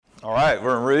All right,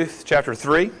 we're in Ruth chapter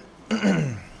 3.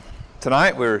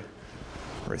 Tonight we're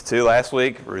Ruth 2 last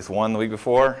week, Ruth 1 the week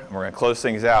before, and we're going to close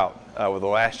things out with the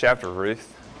last chapter of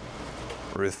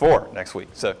Ruth 4 next week.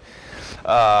 So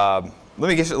let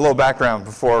me get you a little background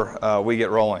before we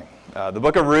get rolling. The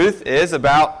book of Ruth is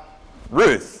about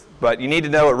Ruth, but you need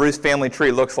to know what Ruth's family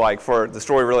tree looks like for the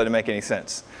story really to make any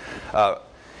sense.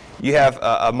 You have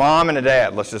a mom and a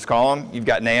dad, let's just call them. You've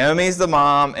got Naomi's the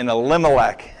mom and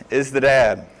Elimelech is the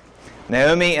dad.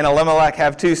 Naomi and Elimelech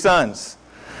have two sons.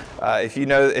 If you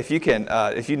know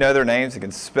their names, you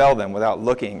can spell them without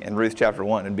looking in Ruth chapter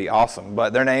 1. It'd be awesome.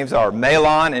 But their names are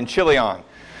Mahlon and Chilion.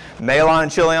 Mahlon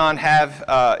and Chilion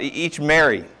have each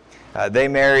marry. They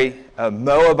marry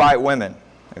Moabite women.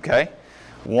 Okay,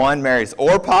 one marries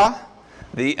Orpah,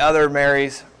 the other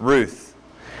marries Ruth.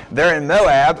 They're in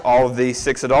Moab, all of these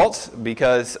 6 adults,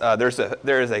 because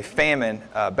there is a famine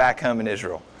back home in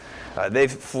Israel.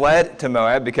 They've fled to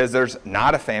Moab because there's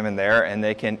not a famine there and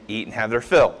they can eat and have their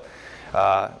fill.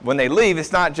 When they leave,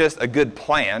 it's not just a good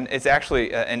plan, it's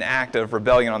actually an act of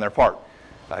rebellion on their part.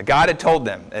 God had told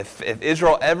them if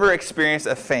Israel ever experienced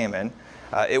a famine,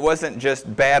 it wasn't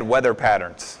just bad weather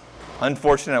patterns,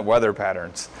 unfortunate weather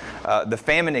patterns. The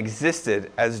famine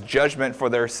existed as judgment for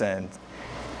their sins,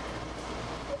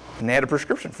 and they had a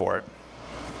prescription for it.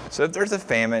 So if there's a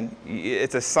famine,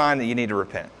 it's a sign that you need to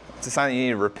repent. It's a sign that you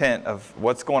need to repent of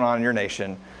what's going on in your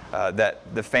nation,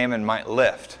 that the famine might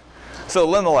lift. So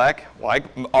Elimelech, like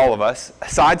all of us,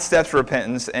 sidesteps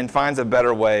repentance and finds a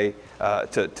better way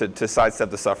to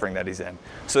sidestep the suffering that he's in.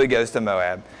 So he goes to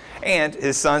Moab. And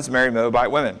his sons marry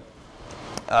Moabite women.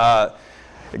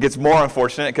 It gets more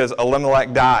unfortunate because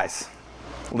Elimelech dies,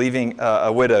 leaving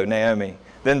a widow, Naomi.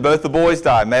 Then both the boys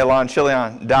die. Mahlon and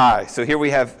Chilion die. So here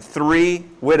we have 3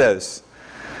 widows.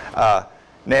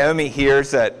 Naomi hears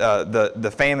that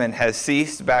the famine has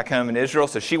ceased back home in Israel,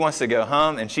 so she wants to go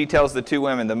home, and she tells the 2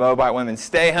 women, the Moabite women,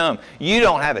 stay home. You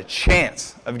don't have a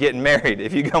chance of getting married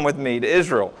if you come with me to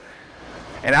Israel.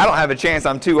 And I don't have a chance.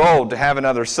 I'm too old to have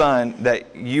another son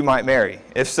that you might marry.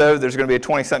 If so, there's going to be a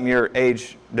 20-something year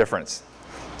age difference.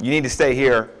 You need to stay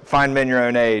here, find men your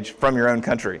own age, from your own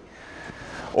country.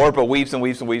 Orpah weeps and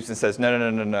weeps and weeps and says,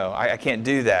 no, I can't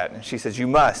do that. And she says, you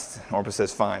must. And Orpah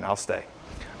says, fine, I'll stay.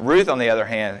 Ruth, on the other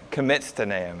hand, commits to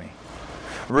Naomi.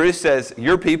 Ruth says,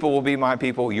 your people will be my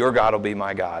people, your God will be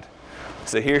my God.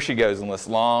 So here she goes on this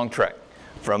long trek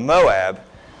from Moab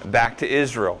back to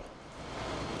Israel.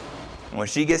 And when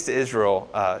she gets to Israel,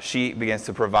 she begins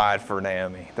to provide for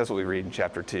Naomi. That's what we read in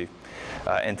chapter 2.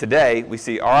 And today we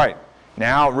see, all right,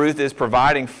 now Ruth is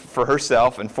providing for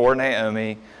herself and for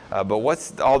Naomi. But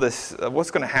what's going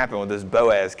to happen with this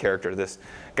Boaz character, this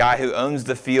guy who owns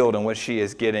the field in which she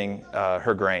is getting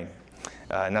her grain?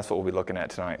 And that's what we'll be looking at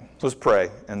tonight. Let's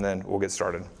pray, and then we'll get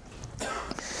started.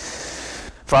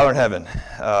 Father in heaven,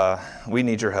 we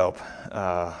need your help.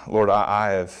 Lord,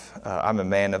 I'm a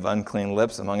man of unclean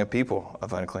lips among a people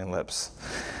of unclean lips.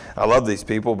 I love these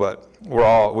people, but we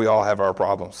all have our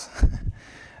problems.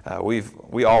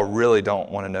 We all really don't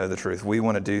want to know the truth. We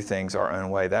want to do things our own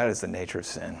way. That is the nature of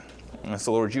sin. And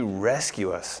so, Lord, you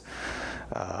rescue us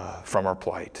from our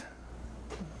plight.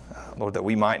 Lord, that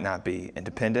we might not be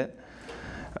independent,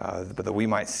 but that we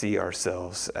might see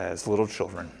ourselves as little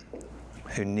children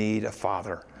who need a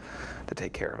father to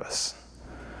take care of us.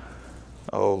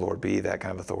 Oh, Lord, be that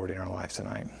kind of authority in our life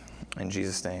tonight. In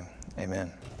Jesus' name,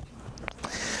 amen.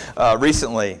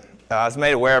 Recently, I was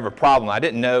made aware of a problem I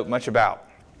didn't know much about.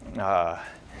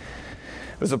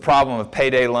 It was a problem of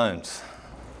payday loans.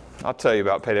 I'll tell you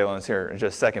about payday loans here in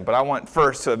just a second, but I want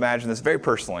first to imagine this very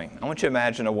personally. I want you to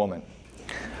imagine a woman.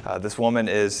 This woman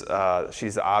she's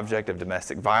the object of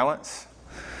domestic violence.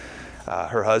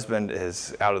 Her husband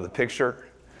is out of the picture.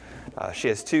 She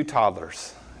has 2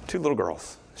 toddlers, 2 little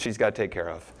girls she's got to take care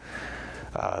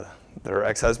of. Their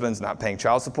ex-husband's not paying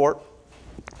child support.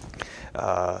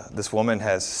 This woman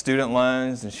has student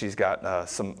loans, and she's got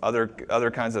some other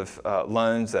kinds of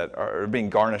loans that are being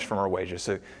garnished from her wages.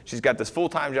 So she's got this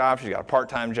full-time job, she's got a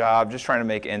part-time job, just trying to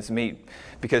make ends meet.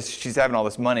 Because she's having all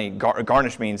this money,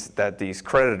 garnish means that these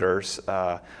creditors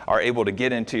are able to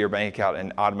get into your bank account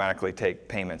and automatically take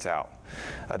payments out.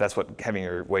 That's what having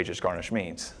your wages garnished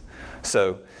means.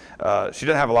 So she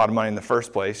doesn't have a lot of money in the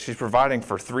first place. She's providing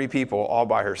for 3 people all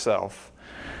by herself.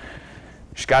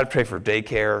 She's got to pay for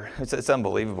daycare. It's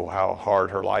unbelievable how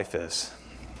hard her life is.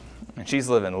 And she's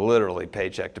living literally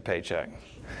paycheck to paycheck.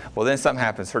 Well, then something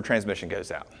happens. Her transmission goes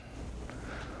out.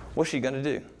 What's she going to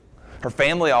do? Her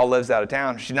family all lives out of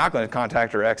town. She's not going to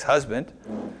contact her ex-husband.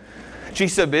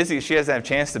 She's so busy, she doesn't have a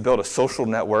chance to build a social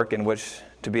network in which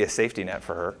to be a safety net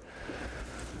for her.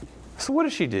 So what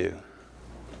does she do?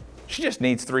 She just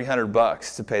needs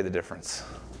 $300 to pay the difference.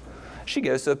 She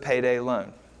goes to a payday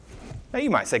loan. Now you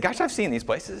might say, gosh, I've seen these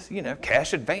places,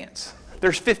 cash advance.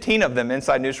 There's 15 of them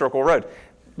inside New Circle Road.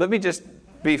 Let me just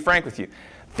be frank with you.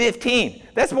 15.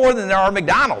 That's more than there are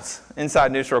McDonald's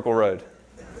inside New Circle Road.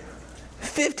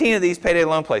 15 of these payday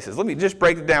loan places. Let me just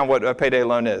break it down what a payday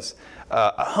loan is.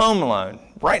 A home loan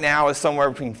right now is somewhere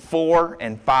between 4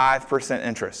 and 5%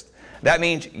 interest. That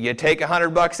means you take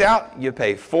 $100 out, you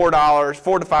pay $4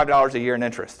 to $5 a year in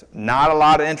interest. Not a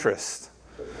lot of interest.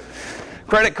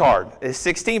 Credit card is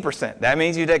 16%. That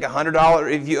means you take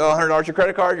 $100. If you owe $100 your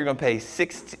credit card, you're going to pay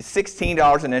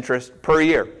 $16 in interest per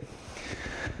year.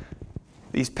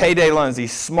 These payday loans,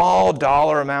 these small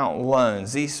dollar amount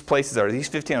loans, these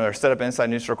 15 are set up inside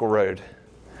New Circle Road.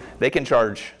 They can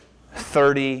charge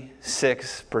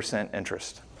 36%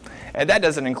 interest. And that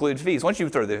doesn't include fees. Once you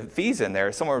throw the fees in there,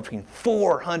 it's somewhere between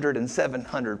 400 and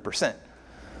 700%.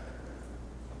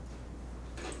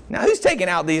 Now, who's taking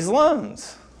out these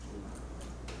loans?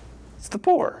 It's the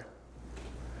poor.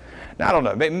 Now, I don't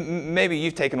know. Maybe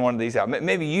you've taken one of these out.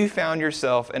 Maybe you found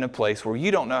yourself in a place where you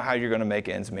don't know how you're going to make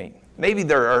ends meet. Maybe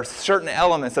there are certain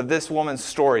elements of this woman's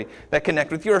story that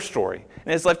connect with your story,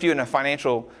 and it's left you in a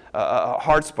financial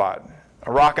hard spot,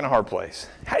 a rock and a hard place.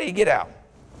 How do you get out?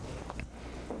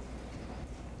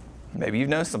 Maybe you've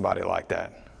known somebody like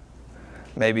that.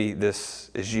 Maybe this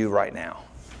is you right now.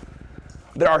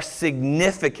 There are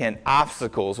significant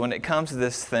obstacles when it comes to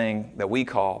this thing that we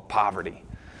call poverty.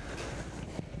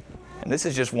 And this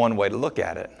is just one way to look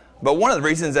at it. But one of the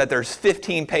reasons that there's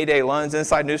 15 payday loans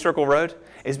inside New Circle Road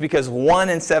is because 1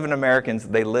 in 7 Americans,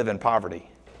 they live in poverty.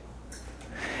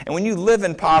 And when you live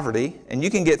in poverty, and you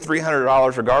can get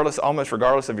 $300 almost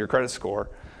regardless of your credit score,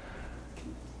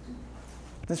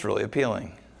 that's really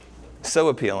appealing. So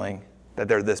appealing that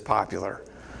they're this popular.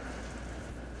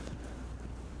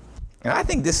 And I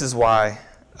think this is why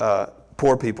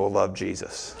poor people love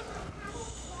Jesus.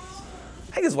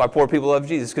 I think this is why poor people love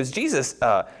Jesus, because Jesus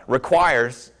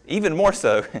requires, even more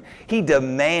so, he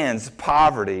demands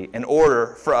poverty in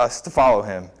order for us to follow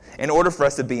him, in order for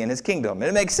us to be in his kingdom.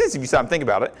 And it makes sense if you stop and think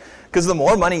about it, because the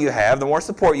more money you have, the more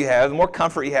support you have, the more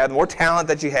comfort you have, the more talent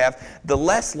that you have, the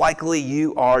less likely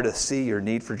you are to see your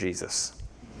need for Jesus.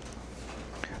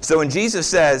 So when Jesus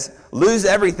says, lose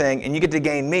everything and you get to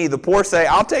gain me, the poor say,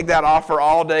 I'll take that offer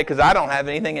all day because I don't have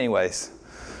anything anyways.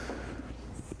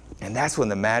 And that's when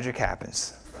the magic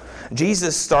happens.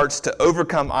 Jesus starts to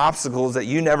overcome obstacles that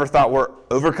you never thought were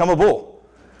overcomeable.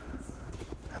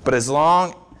 But as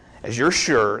long as you're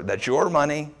sure that your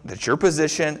money, that your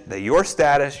position, that your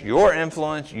status, your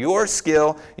influence, your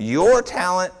skill, your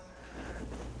talent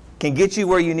can get you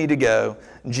where you need to go,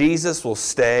 Jesus will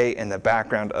stay in the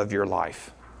background of your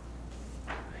life.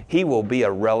 He will be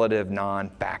a relative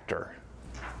non-factor.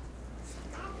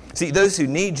 See, those who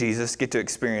need Jesus get to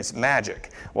experience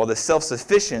magic, while the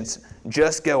self-sufficients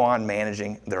just go on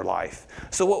managing their life.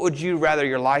 So what would you rather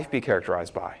your life be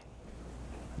characterized by?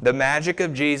 The magic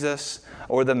of Jesus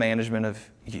or the management of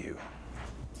you?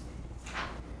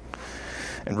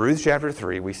 In Ruth chapter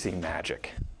 3, we see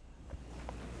magic.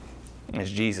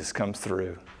 As Jesus comes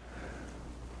through,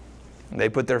 they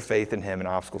put their faith in him and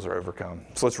obstacles are overcome.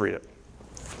 So let's read it.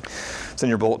 It's in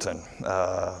your bulletin.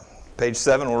 Page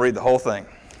 7, we'll read the whole thing.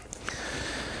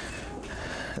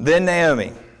 Then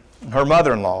Naomi, her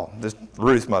mother-in-law,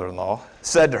 Ruth's mother-in-law,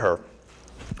 said to her,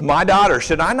 my daughter,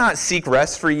 should I not seek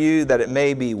rest for you that it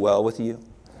may be well with you?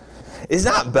 Is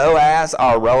not Boaz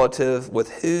our relative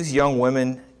with whose young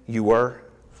women you were?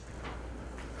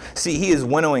 See, he is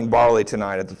winnowing barley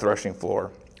tonight at the threshing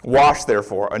floor. Wash,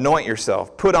 therefore, anoint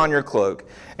yourself, put on your cloak,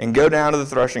 and go down to the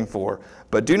threshing floor.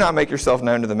 But do not make yourself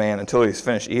known to the man until he has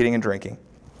finished eating and drinking.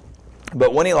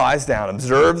 But when he lies down,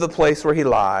 observe the place where he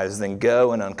lies, then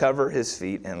go and uncover his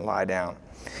feet and lie down.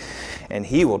 And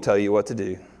he will tell you what to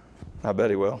do. I bet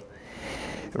he will.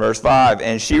 Verse 5,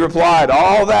 and she replied,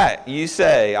 all that you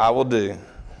say I will do.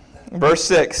 Verse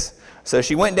 6, so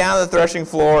she went down to the threshing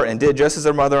floor and did just as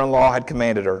her mother-in-law had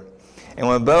commanded her. And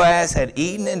when Boaz had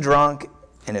eaten and drunk,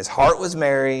 and his heart was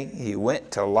merry, he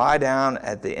went to lie down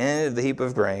at the end of the heap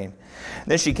of grain.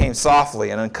 Then she came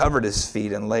softly and uncovered his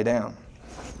feet and lay down.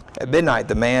 At midnight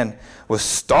the man was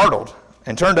startled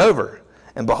and turned over,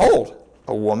 and behold,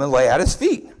 a woman lay at his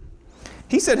feet.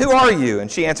 He said, who are you?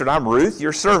 And she answered, I'm Ruth,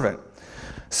 your servant.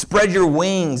 Spread your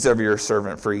wings over your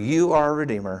servant, for you are a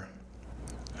redeemer.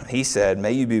 He said,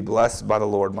 may you be blessed by the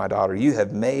Lord, my daughter. You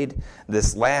have made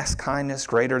this last kindness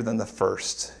greater than the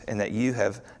first, in that you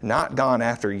have not gone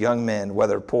after young men,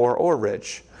 whether poor or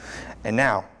rich. And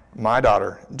now, my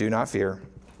daughter, do not fear.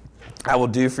 I will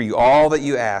do for you all that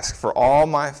you ask, for all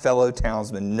my fellow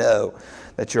townsmen know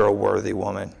that you're a worthy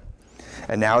woman.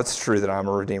 And now it's true that I'm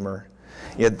a redeemer.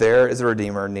 Yet there is a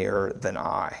redeemer nearer than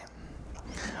I.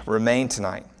 Remain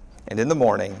tonight, and in the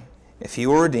morning, if he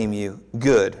will redeem you,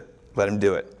 good, let him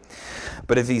do it.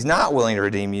 But if he's not willing to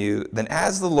redeem you, then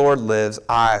as the Lord lives,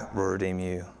 I will redeem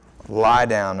you. Lie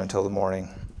down until the morning."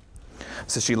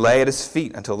 So she lay at his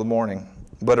feet until the morning,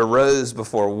 but arose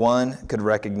before one could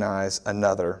recognize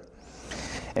another.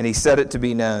 And he said it to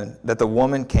be known that the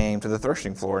woman came to the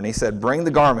threshing floor. And he said, "Bring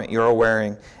the garment you are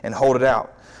wearing and hold it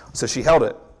out." So she held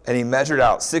it. And he measured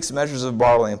out 6 measures of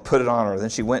barley and put it on her. Then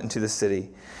she went into the city.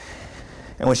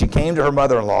 And when she came to her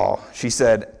mother-in-law, she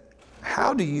said,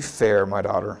 "How do you fare, my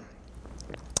daughter?"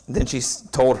 Then she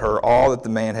told her all that the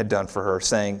man had done for her,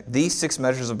 saying, "These 6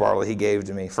 measures of barley he gave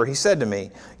to me. For he said to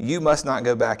me, 'You must not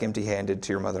go back empty-handed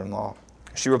to your mother-in-law.'"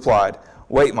 She replied,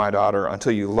 "Wait, my daughter,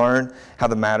 until you learn how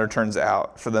the matter turns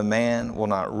out. For the man will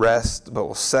not rest, but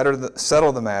will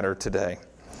settle the matter today."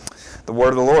 The word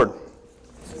of the Lord.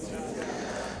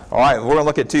 All right, we're going to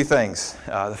look at 2 things.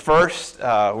 The first,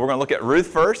 we're going to look at Ruth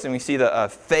first, and we see the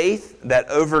faith that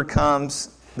overcomes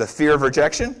the fear of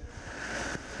rejection.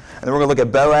 And then we're going to look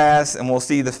at Boaz, and we'll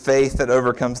see the faith that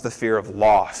overcomes the fear of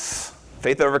loss.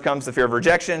 Faith that overcomes the fear of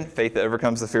rejection, faith that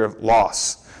overcomes the fear of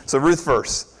loss. So Ruth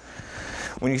first.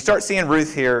 When you start seeing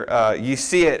Ruth here, you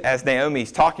see it as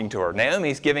Naomi's talking to her.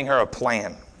 Naomi's giving her a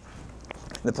plan.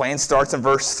 The plan starts in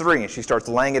verse 3, and she starts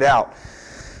laying it out.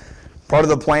 Part of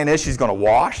the plan is she's going to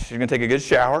wash. She's going to take a good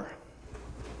shower.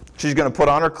 She's going to put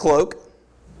on her cloak.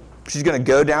 She's going to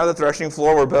go down to the threshing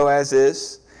floor where Boaz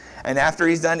is. And after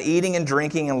he's done eating and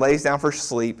drinking and lays down for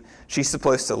sleep, she's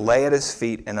supposed to lay at his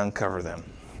feet and uncover them.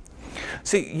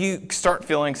 See, you start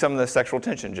feeling some of the sexual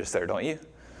tension just there, don't you?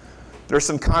 There's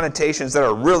some connotations that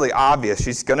are really obvious.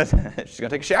 She's going to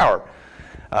take a shower.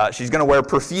 She's going to wear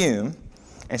perfume.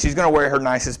 And she's going to wear her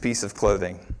nicest piece of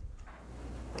clothing.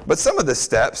 But some of the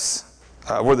steps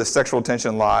where the sexual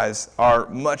tension lies are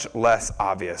much less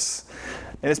obvious.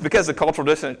 And it's because of the cultural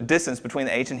distance between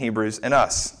the ancient Hebrews and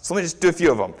us. So let me just do a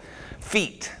few of them.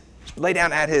 Feet. Lay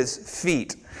down at his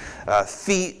feet.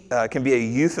 Feet can be a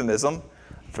euphemism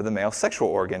for the male sexual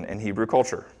organ in Hebrew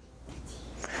culture.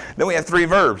 Then we have 3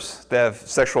 verbs that have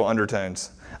sexual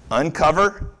undertones.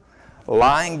 Uncover,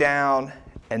 lying down,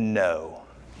 and know.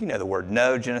 You know the word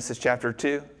know, Genesis chapter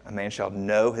 2. A man shall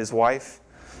know his wife.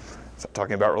 It's not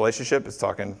talking about relationship, it's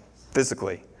talking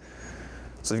physically.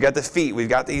 So we've got the feet, we've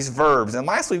got these verbs, and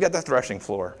lastly we've got the threshing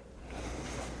floor.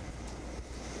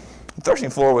 The threshing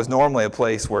floor was normally a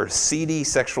place where seedy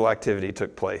sexual activity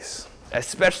took place,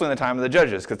 especially in the time of the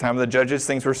judges, because the time of the judges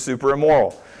things were super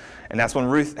immoral, and that's when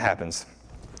Ruth happens.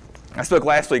 I spoke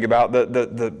last week about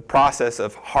the process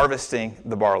of harvesting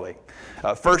the barley.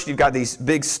 First, you've got these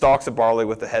big stalks of barley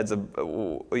with the heads of,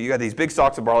 you got these big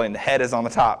stalks of barley and the head is on the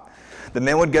top. The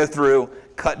men would go through,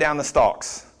 cut down the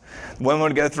stalks. The women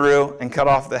would go through and cut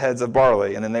off the heads of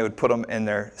barley, and then they would put them in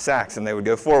their sacks, and they would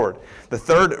go forward. The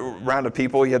third round of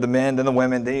people, you had the men, then the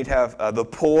women, then you'd have the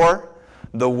poor,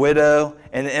 the widow,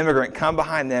 and the immigrant come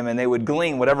behind them, and they would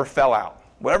glean whatever fell out.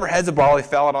 Whatever heads of barley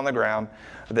fell out on the ground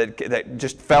that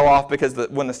just fell off because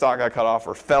when the stalk got cut off,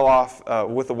 or fell off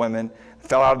with the women,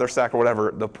 fell out of their sack or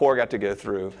whatever, the poor got to go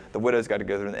through, the widows got to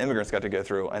go through, and the immigrants got to go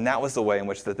through, and that was the way in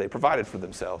which that they provided for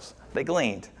themselves. They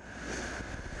gleaned.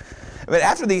 But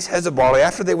after these heads of barley,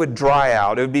 after they would dry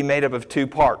out, it would be made up of 2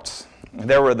 parts.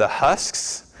 There were the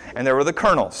husks and there were the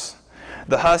kernels.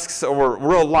 The husks were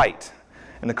real light,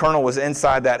 and the kernel was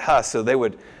inside that husk. So they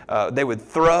would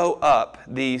throw up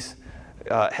these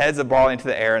heads of barley into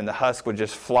the air, and the husk would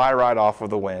just fly right off with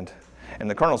the wind, and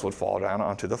the kernels would fall down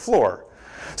onto the floor.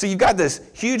 So you've got this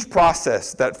huge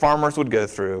process that farmers would go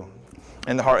through,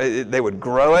 and they would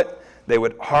grow it, they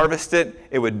would harvest it,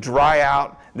 it would dry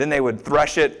out, then they would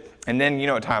thresh it. And then you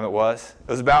know what time it was?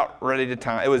 It was about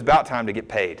time to get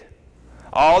paid.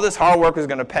 All this hard work was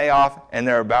going to pay off, and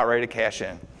they're about ready to cash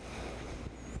in.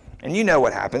 And you know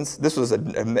what happens. This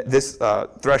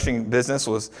threshing business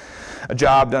was a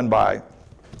job done by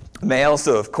males.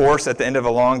 So of course, at the end of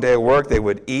a long day of work, they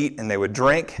would eat and they would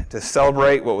drink to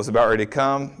celebrate what was about ready to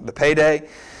come, the payday.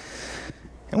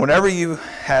 And whenever you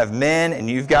have men and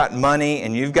you've got money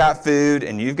and you've got food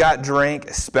and you've got drink,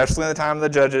 especially in the time of the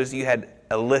judges, you had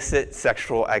illicit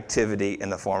sexual activity in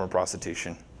the form of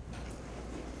prostitution.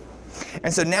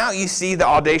 And so now you see the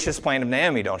audacious plan of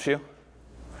Naomi, don't you?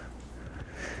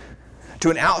 To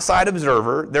an outside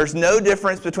observer, there's no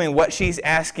difference between what she's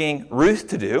asking Ruth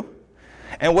to do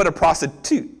and what a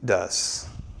prostitute does.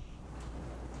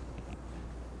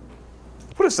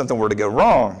 What if something were to go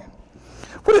wrong?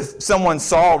 What if someone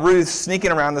saw Ruth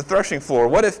sneaking around the threshing floor?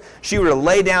 What if she were to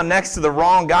lay down next to the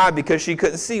wrong guy because she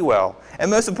couldn't see well? And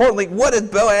most importantly, what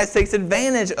if Boaz takes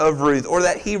advantage of Ruth or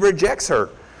that he rejects her?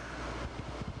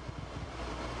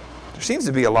 There seems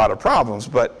to be a lot of problems,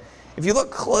 but if you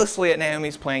look closely at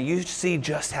Naomi's plan, you see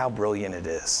just how brilliant it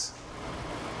is.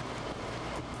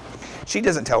 She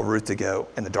doesn't tell Ruth to go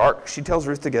in the dark. She tells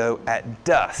Ruth to go at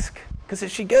dusk. Because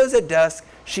if she goes at dusk,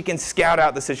 she can scout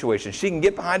out the situation. She can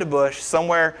get behind a bush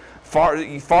somewhere far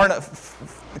enough,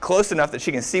 close enough that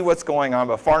she can see what's going on,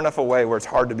 but far enough away where it's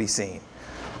hard to be seen.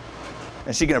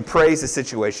 And she can appraise the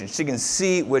situation. She can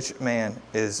see which man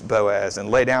is Boaz and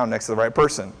lay down next to the right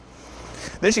person.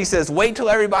 Then she says, wait till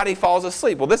everybody falls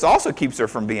asleep. Well, this also keeps her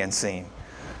from being seen.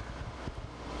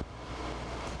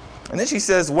 And then she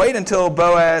says, wait until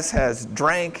Boaz has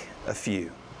drank a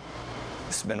few.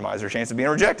 This minimizes her chance of being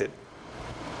rejected.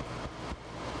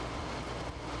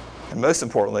 And most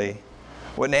importantly,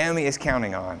 what Naomi is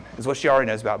counting on is what she already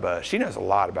knows about Boaz. She knows a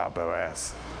lot about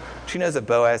Boaz. She knows that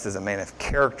Boaz is a man of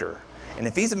character. And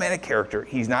if he's a man of character,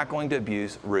 he's not going to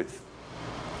abuse Ruth.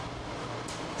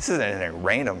 This isn't a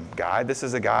random guy. This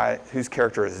is a guy whose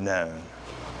character is known.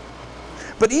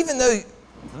 But even though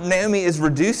Naomi is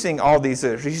reducing all these,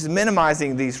 she's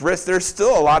minimizing these risks, there's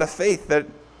still a lot of faith that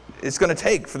it's going to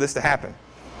take for this to happen.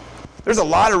 There's a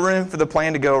lot of room for the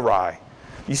plan to go awry.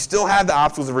 You still have the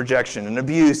obstacles of rejection and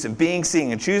abuse and being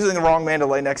seen and choosing the wrong man to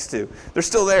lay next to. They're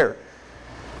still there.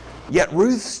 Yet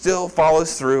Ruth still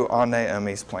follows through on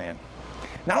Naomi's plan.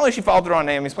 Not only does she follow through on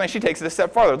Naomi's plan, she takes it a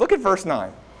step farther. Look at verse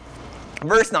 9.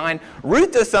 Verse 9,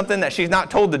 Ruth does something that she's not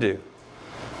told to do.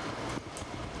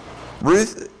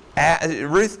 Ruth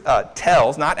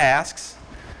tells, not asks,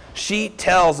 she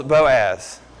tells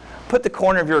Boaz, put the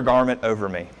corner of your garment over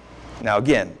me. Now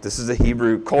again, this is a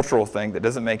Hebrew cultural thing that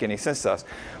doesn't make any sense to us.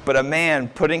 But a man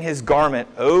putting his garment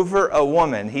over a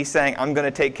woman, he's saying, I'm going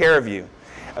to take care of you.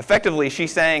 Effectively,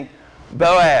 she's saying,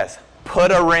 Boaz,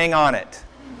 put a ring on it.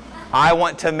 I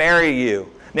want to marry you.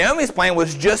 Naomi's plan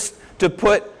was just to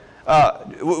put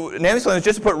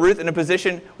Ruth in a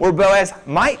position where Boaz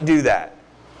might do that.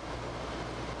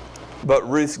 But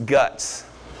Ruth's guts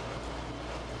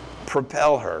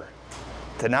propel her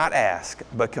to not ask,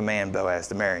 but command Boaz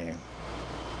to marry him.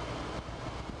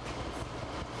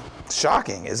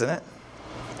 Shocking, isn't it?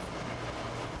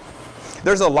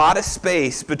 There's a lot of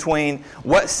space between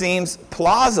what seems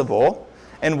plausible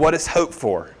and what is hoped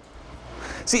for.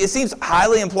 See, it seems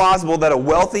highly implausible that a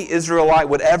wealthy Israelite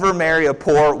would ever marry a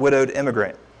poor, widowed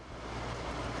immigrant.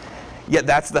 Yet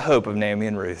that's the hope of Naomi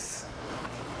and Ruth.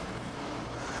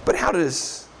 But how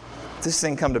does this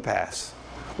thing come to pass?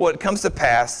 Well, it comes to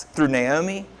pass through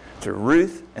Naomi, through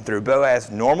Ruth, and through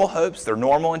Boaz's normal hopes, their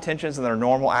normal intentions, and their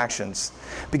normal actions.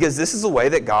 Because this is the way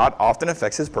that God often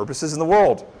affects his purposes in the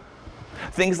world.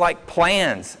 Things like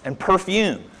plans and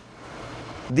perfume.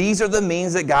 These are the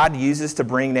means that God uses to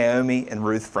bring Naomi and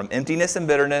Ruth from emptiness and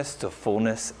bitterness to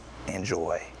fullness and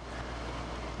joy.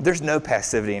 There's no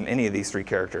passivity in any of these three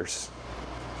characters.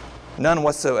 None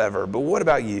whatsoever. But what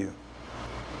about you?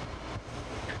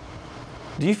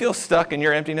 Do you feel stuck in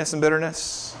your emptiness and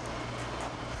bitterness?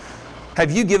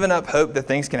 Have you given up hope that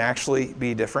things can actually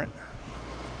be different?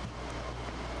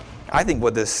 I think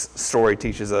what this story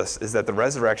teaches us is that the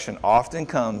resurrection often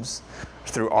comes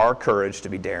through our courage to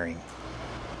be daring.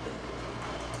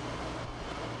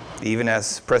 Even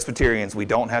as Presbyterians, we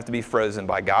don't have to be frozen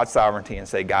by God's sovereignty and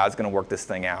say, God's going to work this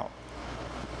thing out.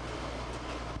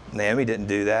 Naomi didn't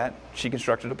do that. She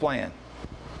constructed a plan.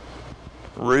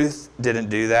 Ruth didn't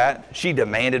do that. She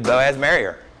demanded Boaz marry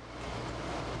her.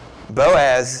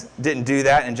 Boaz didn't do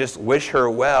that and just wish her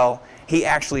well. He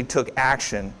actually took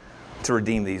action to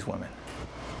redeem these women.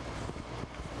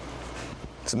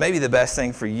 So maybe the best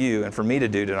thing for you and for me to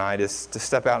do tonight is to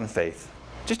step out in faith.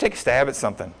 Just take a stab at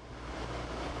something.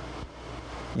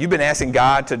 You've been asking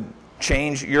God to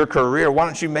change your career. Why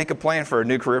don't you make a plan for a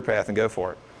new career path and go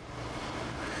for it?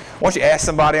 Why don't you ask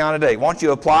somebody on a date? Why don't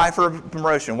you apply for a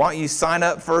promotion? Why don't you sign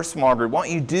up for a small group? Why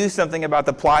don't you do something about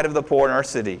the plight of the poor in our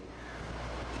city?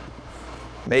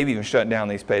 Maybe even shut down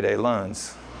these payday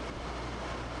loans.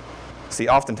 See,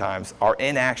 oftentimes, our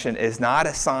inaction is not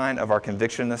a sign of our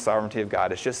conviction in the sovereignty of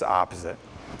God. It's just the opposite.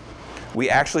 We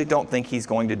actually don't think he's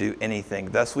going to do anything.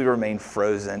 Thus, we remain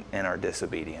frozen in our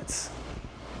disobedience.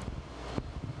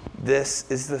 This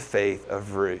is the faith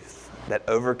of Ruth that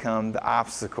overcome the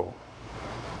obstacle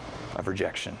of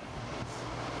rejection.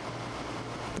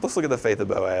 Let's look at the faith of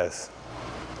Boaz.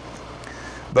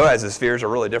 Boaz's fears are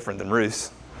really different than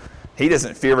Ruth's. He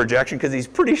doesn't fear rejection because he's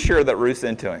pretty sure that Ruth's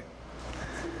into him.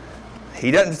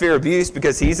 He doesn't fear abuse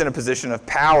because he's in a position of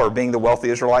power, being the wealthy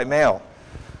Israelite male.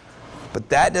 But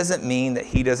that doesn't mean that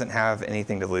he doesn't have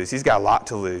anything to lose. He's got a lot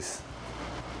to lose.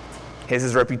 He has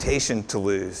his reputation to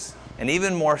lose. And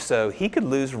even more so, he could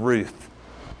lose Ruth.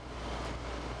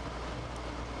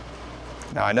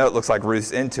 Now, I know it looks like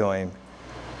Ruth's into him.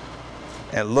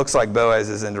 And it looks like Boaz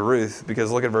is into Ruth,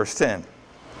 because look at verse 10.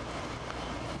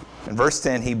 In verse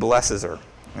 10, he blesses her.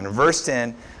 And in verse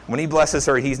 10, when he blesses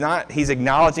her, he's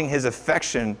acknowledging his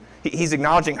affection. He's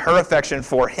acknowledging her affection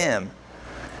for him.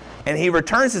 And he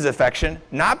returns his affection,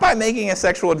 not by making a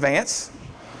sexual advance,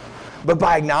 but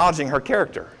by acknowledging her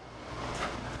character.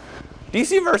 Do you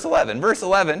see verse 11? Verse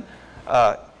 11,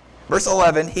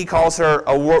 he calls her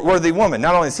a worthy woman.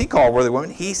 Not only is he called a worthy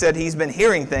woman, he said he's been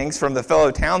hearing things from the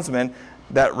fellow townsmen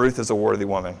that Ruth is a worthy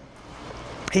woman.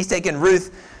 He's taken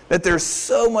Ruth, that there's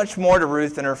so much more to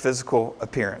Ruth than her physical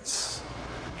appearance.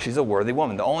 She's a worthy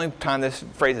woman. The only time this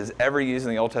phrase is ever used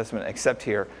in the Old Testament, except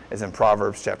here, is in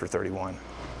Proverbs chapter 31.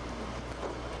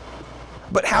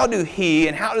 But how do he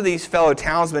and how do these fellow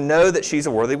townsmen know that she's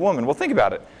a worthy woman? Well, think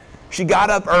about it. She got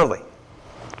up early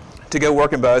to go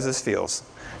work in Boaz's fields.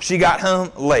 She got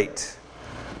home late.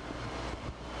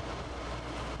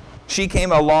 She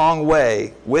came a long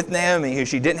way with Naomi, who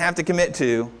she didn't have to commit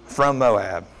to, from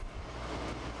Moab.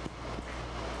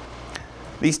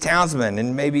 These townsmen,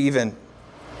 and maybe even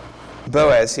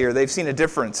Boaz here, they've seen a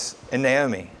difference in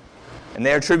Naomi. And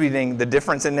they're attributing the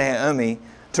difference in Naomi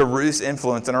to Ruth's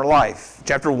influence in her life.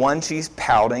 Chapter 1, she's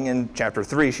pouting, and chapter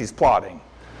 3, she's plotting.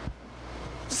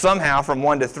 Somehow, from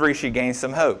 1 to 3, she gains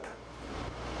some hope.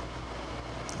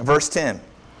 Verse 10,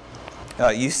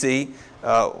 you see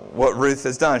what Ruth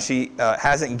has done. She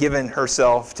hasn't given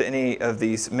herself to any of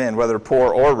these men, whether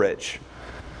poor or rich.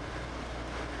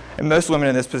 And most women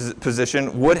in this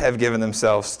position would have given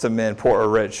themselves to men, poor or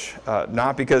rich,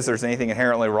 not because there's anything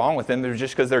inherently wrong with them, but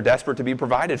just because they're desperate to be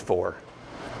provided for.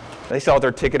 They saw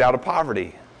their ticket out of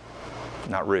poverty,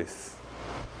 not Ruth.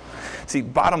 See,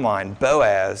 bottom line,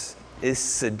 Boaz is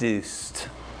seduced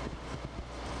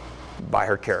by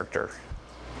her character.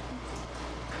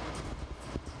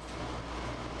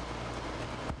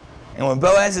 And when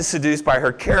Boaz is seduced by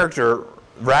her character,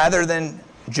 rather than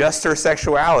just her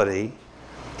sexuality,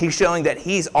 he's showing that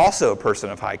he's also a person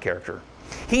of high character.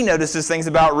 He notices things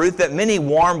about Ruth that many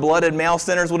warm-blooded male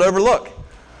sinners would overlook.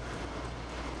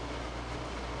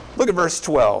 Look at verse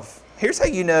 12. Here's how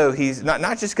you know he's not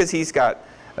just because he's got,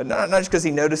 not just because he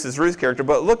notices Ruth's character,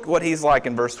 but look what he's like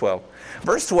in verse 12.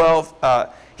 Verse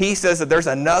 12, he says that there's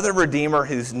another Redeemer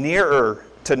who's nearer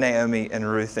to Naomi and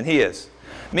Ruth than he is.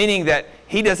 Meaning that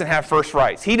he doesn't have first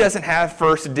rights. He doesn't have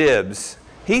first dibs.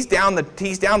 He's down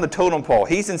the totem pole.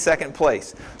 He's in second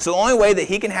place. So the only way that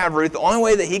he can have Ruth, the only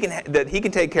way that he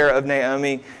can take care of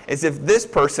Naomi is if this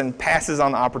person passes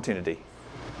on the opportunity.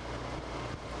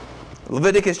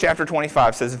 Leviticus chapter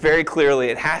 25 says very clearly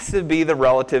it has to be the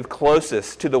relative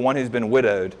closest to the one who's been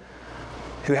widowed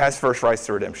who has first rights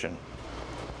to redemption.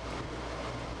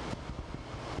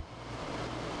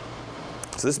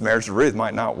 So this marriage to Ruth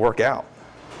might not work out.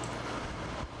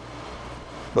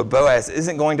 But Boaz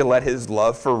isn't going to let his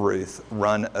love for Ruth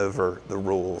run over the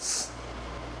rules.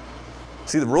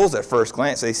 See, the rules at first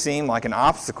glance, they seem like an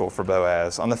obstacle for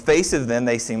Boaz. On the face of them,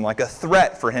 they seem like a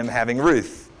threat for him having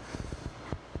Ruth.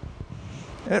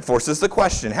 And it forces the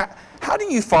question, how do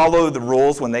you follow the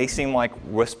rules when they seem like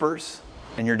whispers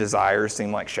and your desires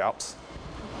seem like shouts?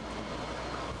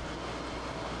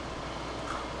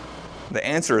 The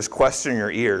answer is question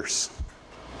your ears.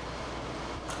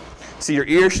 See, your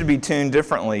ears should be tuned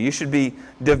differently. You should be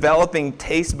developing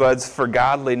taste buds for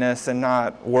godliness and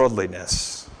not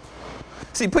worldliness.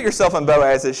 See, put yourself in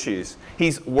Boaz's shoes.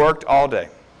 He's worked all day.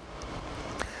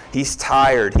 He's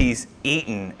tired. He's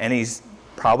eaten, and he's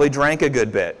probably drank a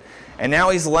good bit. And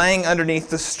now he's laying underneath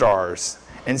the stars,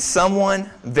 and someone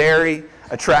very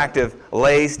attractive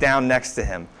lays down next to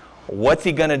him. What's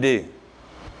he going to do?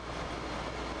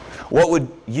 What would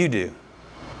you do?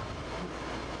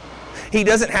 He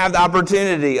doesn't have the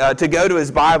opportunity to go to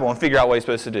his Bible and figure out what he's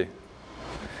supposed to do.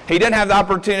 He doesn't have the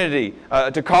opportunity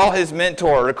to call his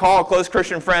mentor or to call a close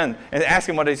Christian friend and ask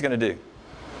him what he's going to do.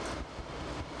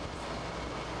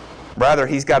 Rather,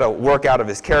 he's got to work out of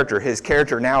his character. His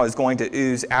character now is going to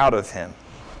ooze out of him.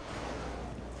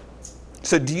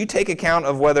 So do you take account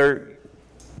of whether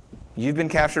you've been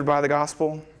captured by the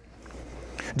gospel?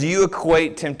 Do you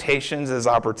equate temptations as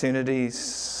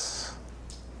opportunities?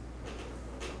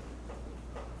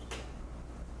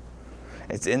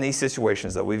 It's in these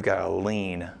situations that we've got to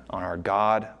lean on our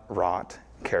God-wrought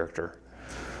character.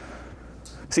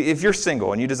 See, if you're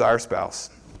single and you desire a spouse,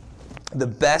 the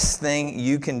best thing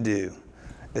you can do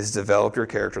is develop your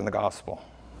character in the gospel.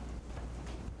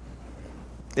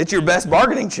 It's your best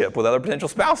bargaining chip with other potential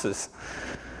spouses.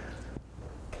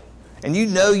 And you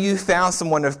know you found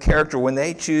someone of character when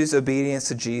they choose obedience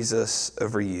to Jesus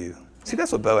over you. See,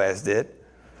 that's what Boaz did.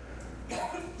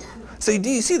 So do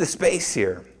you see the space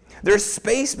here? There's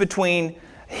space between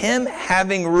him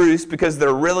having Ruth because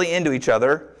they're really into each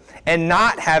other and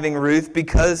not having Ruth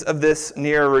because of this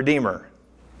near Redeemer.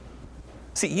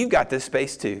 See, you've got this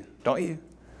space too, don't you?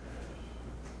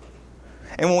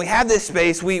 And when we have this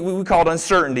space, we call it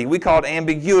uncertainty, we call it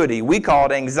ambiguity, we call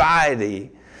it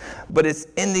anxiety. But it's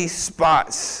in these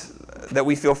spots that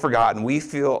we feel forgotten, we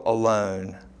feel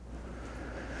alone.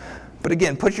 But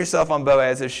again, put yourself on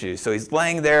Boaz's shoes. So he's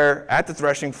laying there at the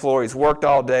threshing floor. He's worked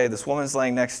all day. This woman's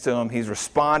laying next to him. He's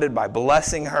responded by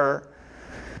blessing her.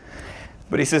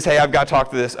 But he says, hey, I've got to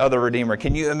talk to this other Redeemer.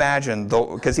 Can you imagine?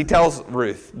 Because he tells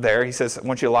Ruth there, he says, I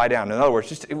want you to lie down. In other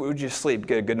words, would you sleep,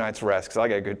 get a good night's rest, because I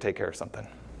got to go take care of something.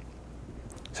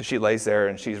 So she lays there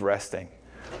and she's resting.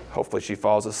 Hopefully she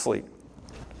falls asleep.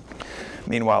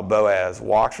 Meanwhile, Boaz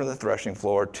walks from the threshing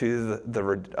floor to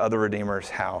the other Redeemer's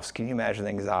house. Can you imagine the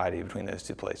anxiety between those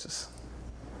two places?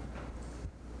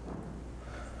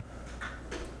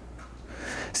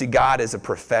 See, God is a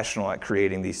professional at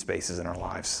creating these spaces in our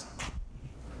lives.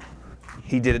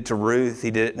 He did it to Ruth,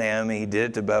 he did it to Naomi, he did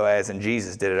it to Boaz, and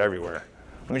Jesus did it everywhere.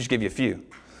 Let me just give you a few.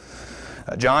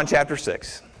 John chapter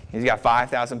 6. He's got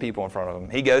 5,000 people in front of him.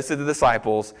 He goes to the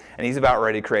disciples, and he's about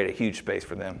ready to create a huge space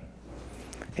for them.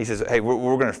 He says, hey, we're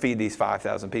going to feed these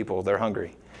 5,000 people. They're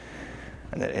hungry.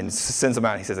 And sends them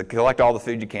out. He says, collect all the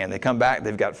food you can. They come back.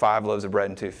 They've got 5 loaves of bread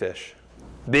and 2 fish.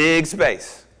 Big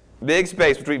space. Big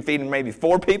space between feeding maybe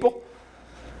 4 people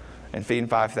and feeding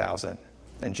 5,000.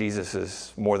 And Jesus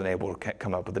is more than able to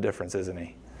come up with the difference, isn't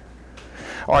he?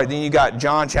 All right, then you got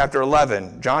John chapter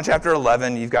 11. John chapter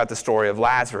 11, you've got the story of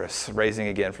Lazarus raising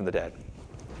again from the dead.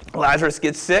 Lazarus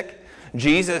gets sick.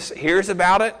 Jesus hears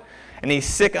about it, and he's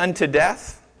sick unto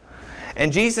death.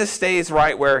 And Jesus stays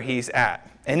right where he's at.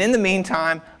 And in the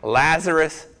meantime,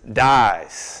 Lazarus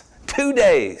dies. 2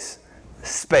 days,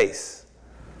 space.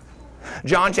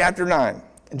 John chapter 9.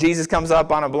 Jesus comes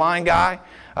up on a blind guy.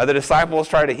 The disciples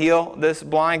try to heal this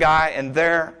blind guy, and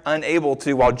they're unable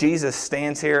to, while Jesus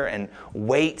stands here and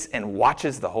waits and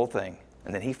watches the whole thing.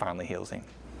 And then he finally heals him.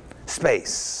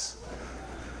 Space.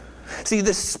 See,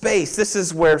 this space, this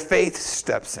is where faith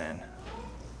steps in.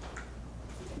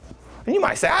 And you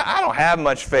might say, I don't have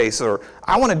much faith, or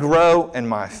I want to grow in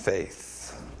my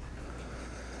faith.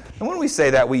 And when we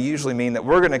say that, we usually mean that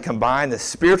we're going to combine the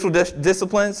spiritual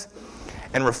disciplines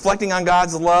and reflecting on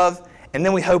God's love, and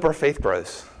then we hope our faith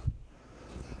grows.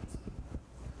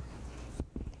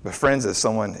 But friends, as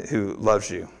someone who loves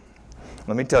you,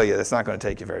 let me tell you, that's not going to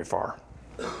take you very far.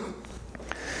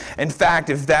 In fact,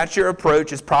 if that's your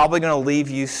approach, it's probably going to leave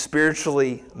you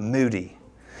spiritually moody.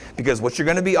 Because what you're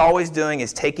going to be always doing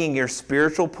is taking your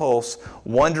spiritual pulse,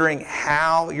 wondering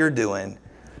how you're doing.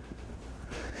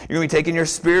 You're going to be taking your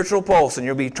spiritual pulse, and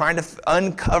you'll be trying to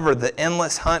uncover the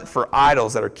endless hunt for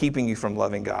idols that are keeping you from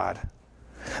loving God.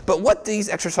 But what these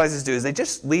exercises do is they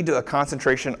just lead to a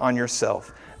concentration on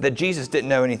yourself that Jesus didn't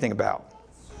know anything about.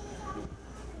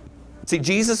 See,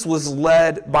 Jesus was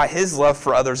led by his love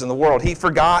for others in the world. He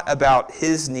forgot about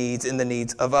his needs and the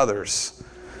needs of others.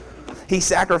 He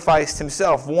sacrificed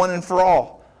himself one and for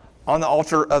all on the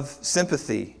altar of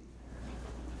sympathy.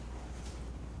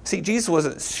 See, Jesus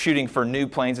wasn't shooting for new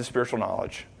planes of spiritual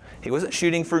knowledge. He wasn't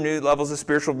shooting for new levels of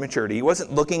spiritual maturity. He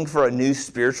wasn't looking for a new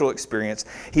spiritual experience.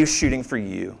 He was shooting for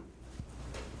you.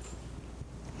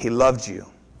 He loved you.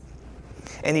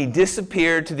 And he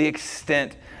disappeared to the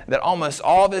extent that almost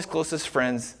all of his closest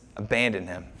friends abandoned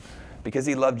him because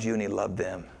he loved you and he loved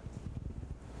them.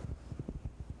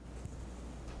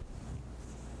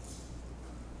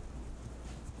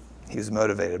 He was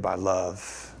motivated by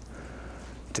love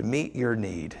to meet your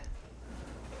need.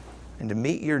 And to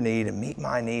meet your need and meet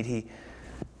my need, he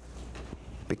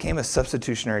became a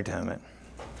substitutionary atonement.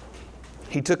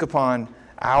 He took upon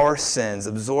our sins,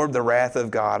 absorbed the wrath of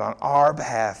God on our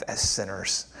behalf as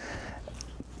sinners.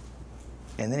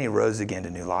 And then he rose again to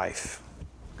new life.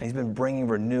 And he's been bringing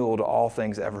renewal to all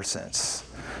things ever since.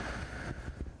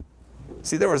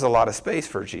 See, there was a lot of space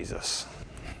for Jesus.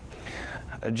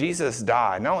 Jesus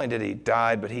died. Not only did he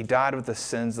die, but he died with the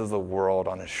sins of the world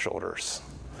on his shoulders.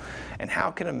 And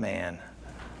how can a man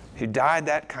who died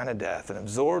that kind of death and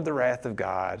absorbed the wrath of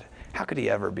God, how could he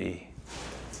ever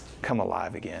come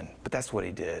alive again? But that's what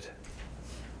he did.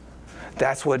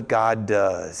 That's what God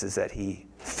does, is that he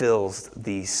fills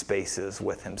these spaces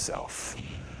with himself.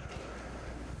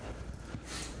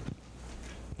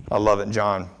 I love it.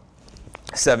 John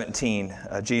 17,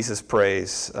 Jesus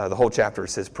prays. The whole chapter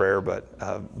is his prayer, but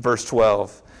verse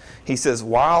 12, he says,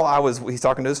 he's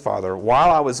talking to his Father,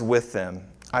 while I was with them,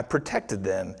 I protected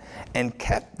them and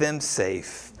kept them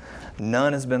safe.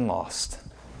 None has been lost.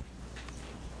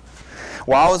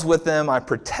 While I was with them, I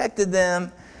protected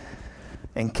them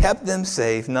and kept them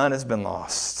safe. None has been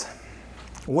lost.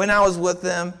 When I was with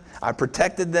them, I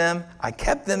protected them. I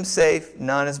kept them safe.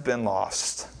 None has been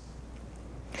lost.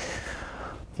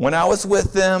 When I was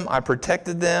with them, I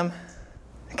protected them,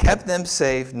 kept them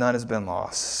safe. None has been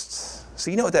lost. So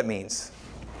you know what that means?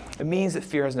 It means that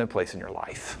fear has no place in your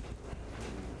life.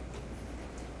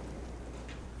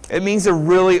 It means there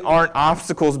really aren't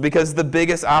obstacles because the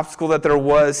biggest obstacle that there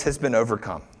was has been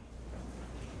overcome.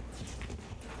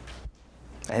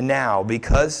 And now,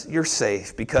 because you're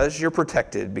safe, because you're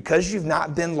protected, because you've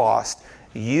not been lost,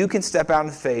 you can step out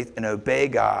in faith and obey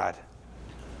God.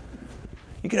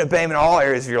 You can obey Him in all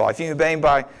areas of your life. You can obey Him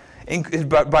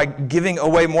by giving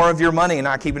away more of your money and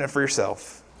not keeping it for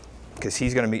yourself, because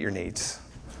He's going to meet your needs.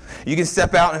 You can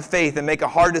step out in faith and make a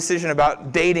hard decision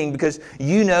about dating because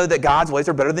you know that God's ways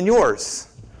are better than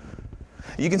yours.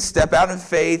 You can step out in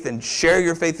faith and share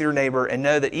your faith with your neighbor and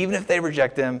know that even if they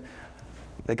reject Him,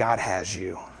 that God has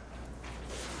you.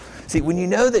 See, when you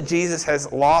know that Jesus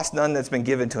has lost none that's been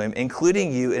given to Him,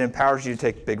 including you, it empowers you to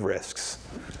take big risks.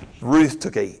 Ruth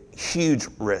took a huge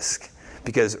risk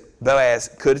because Boaz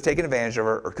could have taken advantage of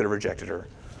her or could have rejected her.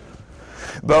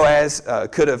 Boaz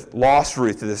could have lost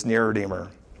Ruth to this near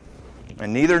Redeemer.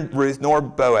 And neither Ruth nor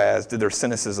Boaz did their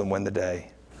cynicism win the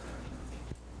day.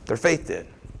 Their faith did.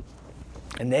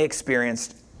 And they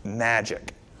experienced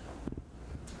magic.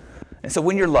 And so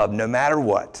when you're loved, no matter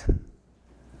what,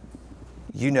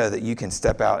 you know that you can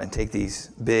step out and take these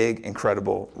big,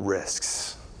 incredible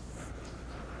risks.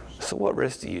 So what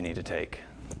risks do you need to take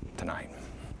tonight?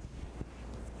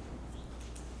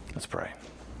 Let's pray.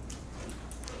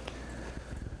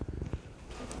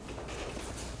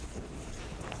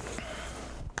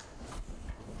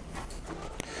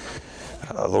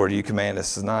 Lord, you command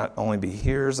us to not only be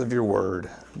hearers of your word,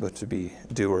 but to be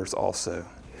doers also.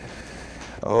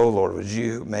 Oh, Lord, would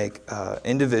you make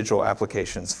individual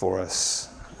applications for us?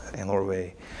 And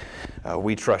Lord,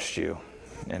 we trust you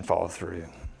and follow through.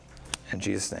 In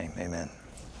Jesus' name, amen.